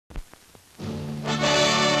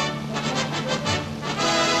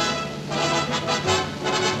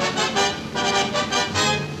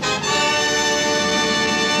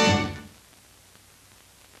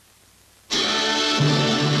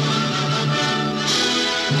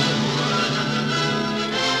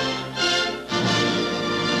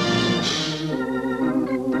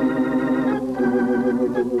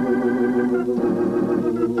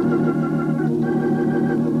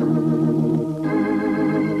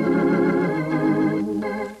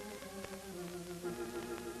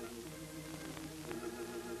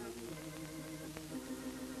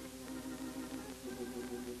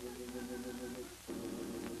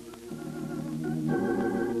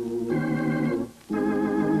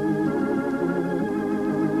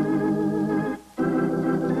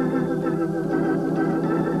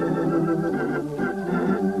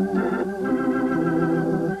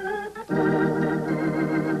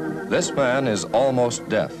This man is almost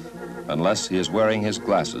deaf, unless he is wearing his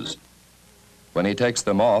glasses. When he takes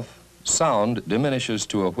them off, sound diminishes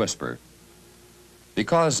to a whisper.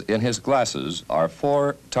 Because in his glasses are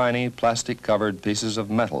 4 tiny plastic-covered pieces of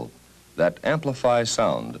metal that amplify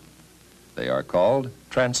sound. They are called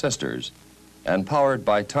transistors and powered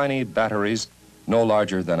by tiny batteries no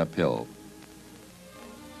larger than a pill.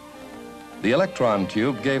 The electron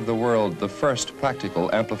tube gave the world the first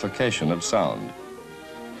practical amplification of sound.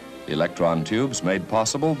 Electron tubes made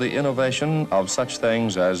possible the innovation of such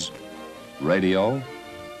things as radio,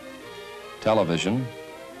 television,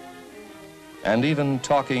 and even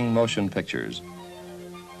talking motion pictures.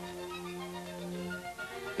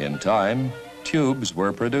 In time, tubes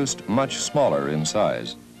were produced much smaller in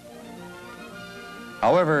size.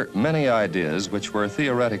 However, many ideas which were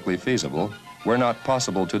theoretically feasible were not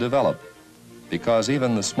possible to develop because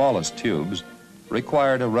even the smallest tubes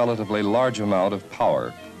required a relatively large amount of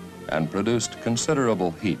power and produced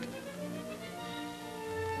considerable heat.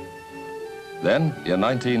 Then, in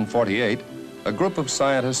 1948, a group of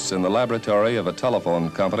scientists in the laboratory of a telephone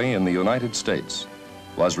company in the United States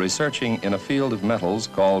was researching in a field of metals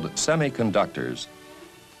called semiconductors.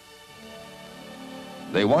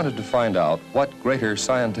 They wanted to find out what greater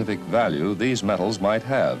scientific value these metals might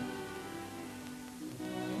have,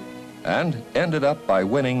 and ended up by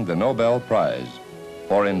winning the Nobel Prize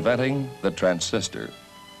for inventing the transistor.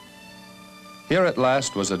 Here at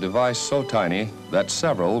last was a device so tiny that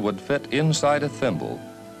several would fit inside a thimble.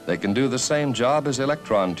 They can do the same job as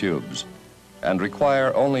electron tubes and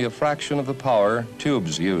require only a fraction of the power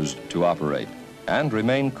tubes used to operate and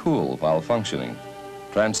remain cool while functioning.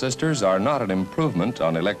 Transistors are not an improvement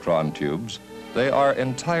on electron tubes. They are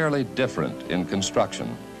entirely different in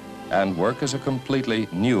construction and work as a completely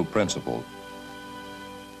new principle.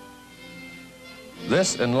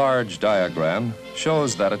 This enlarged diagram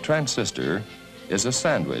shows that a transistor is a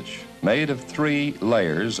sandwich made of 3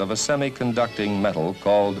 layers of a semiconducting metal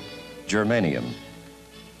called germanium.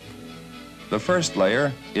 The first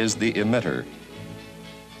layer is the emitter.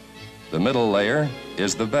 The middle layer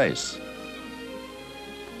is the base.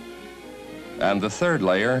 And the third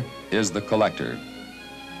layer is the collector.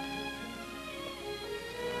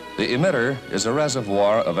 The emitter is a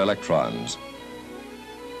reservoir of electrons.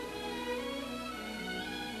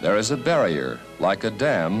 There is a barrier, like a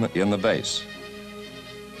dam, in the base.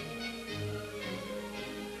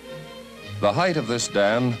 The height of this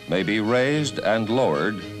dam may be raised and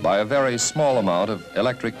lowered by a very small amount of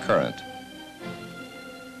electric current,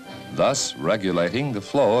 thus regulating the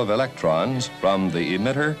flow of electrons from the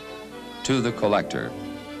emitter to the collector.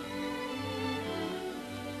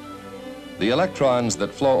 The electrons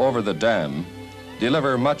that flow over the dam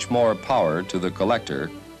deliver much more power to the collector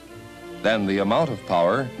than the amount of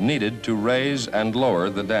power needed to raise and lower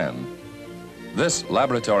the dam. This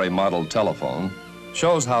laboratory model telephone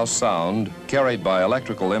shows how sound carried by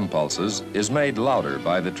electrical impulses is made louder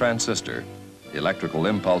by the transistor. Electrical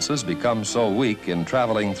impulses become so weak in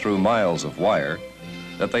traveling through miles of wire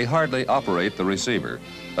that they hardly operate the receiver.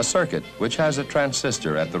 A circuit which has a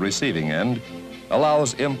transistor at the receiving end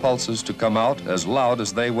allows impulses to come out as loud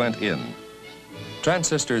as they went in.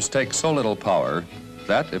 Transistors take so little power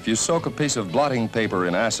that if you soak a piece of blotting paper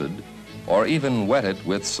in acid or even wet it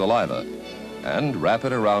with saliva and wrap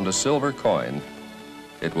it around a silver coin,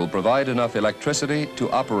 it will provide enough electricity to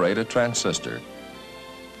operate a transistor.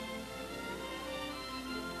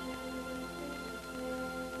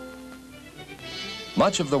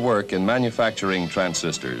 Much of the work in manufacturing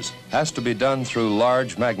transistors has to be done through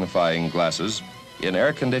large magnifying glasses in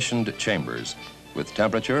air-conditioned chambers with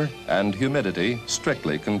temperature and humidity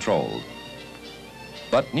strictly controlled.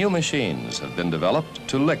 But new machines have been developed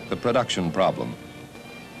to lick the production problem.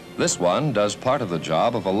 This one does part of the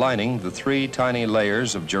job of aligning the 3 tiny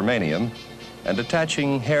layers of germanium and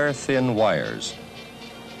attaching hair-thin wires.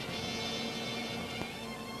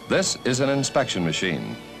 This is an inspection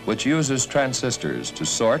machine which uses transistors to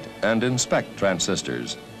sort and inspect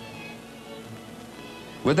transistors.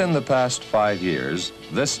 Within the past 5 years,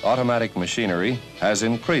 this automatic machinery has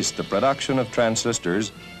increased the production of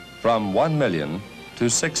transistors from 1 million to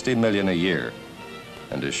 60 million a year,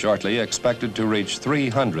 and is shortly expected to reach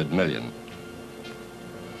 300 million.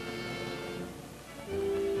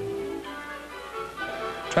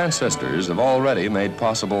 Transistors have already made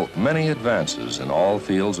possible many advances in all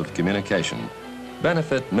fields of communication,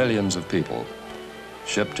 benefit millions of people.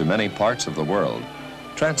 Shipped to many parts of the world,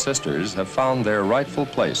 transistors have found their rightful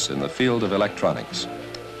place in the field of electronics.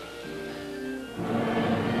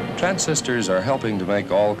 Transistors are helping to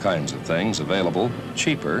make all kinds of things available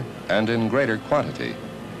cheaper and in greater quantity.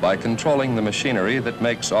 by controlling the machinery that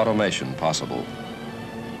makes automation possible.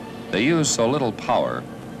 They use so little power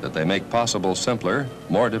that they make possible simpler,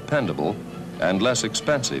 more dependable, and less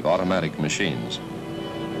expensive automatic machines.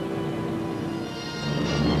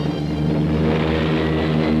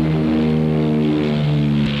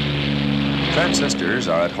 Transistors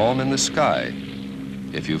are at home in the sky.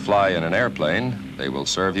 If you fly in an airplane, they will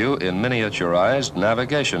serve you in miniaturized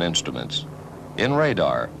navigation instruments, in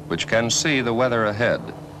radar, which can see the weather ahead,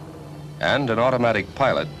 and an automatic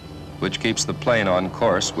pilot, which keeps the plane on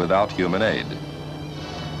course without human aid.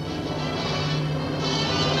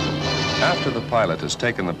 After the pilot has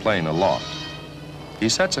taken the plane aloft, he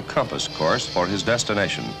sets a compass course for his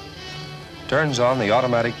destination, turns on the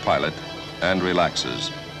automatic pilot, and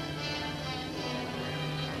relaxes.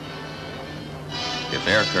 If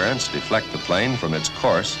air currents deflect the plane from its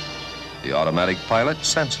course, the automatic pilot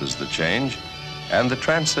senses the change, and the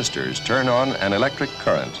transistors turn on an electric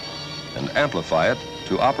current and amplify it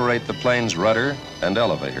to operate the plane's rudder and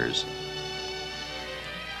elevators.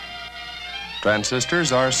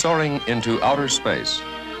 Transistors are soaring into outer space.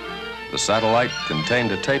 The satellite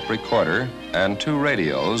contained a tape recorder and 2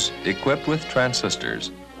 radios equipped with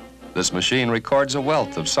transistors. This machine records a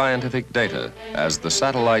wealth of scientific data as the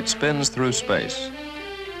satellite spins through space.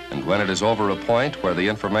 And when it is over a point where the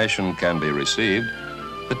information can be received,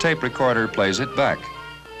 the tape recorder plays it back,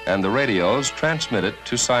 and the radios transmit it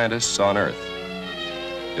to scientists on Earth.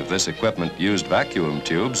 If this equipment used vacuum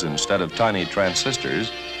tubes instead of tiny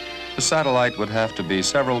transistors, the satellite would have to be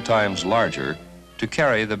several times larger to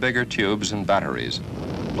carry the bigger tubes and batteries,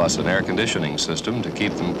 plus an air conditioning system to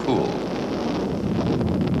keep them cool.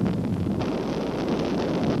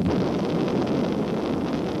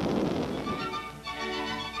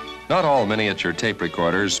 Not all miniature tape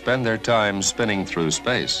recorders spend their time spinning through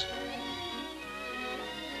space.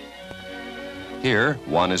 Here,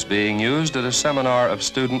 one is being used at a seminar of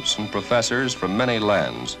students and professors from many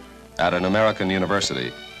lands at an American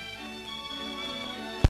university.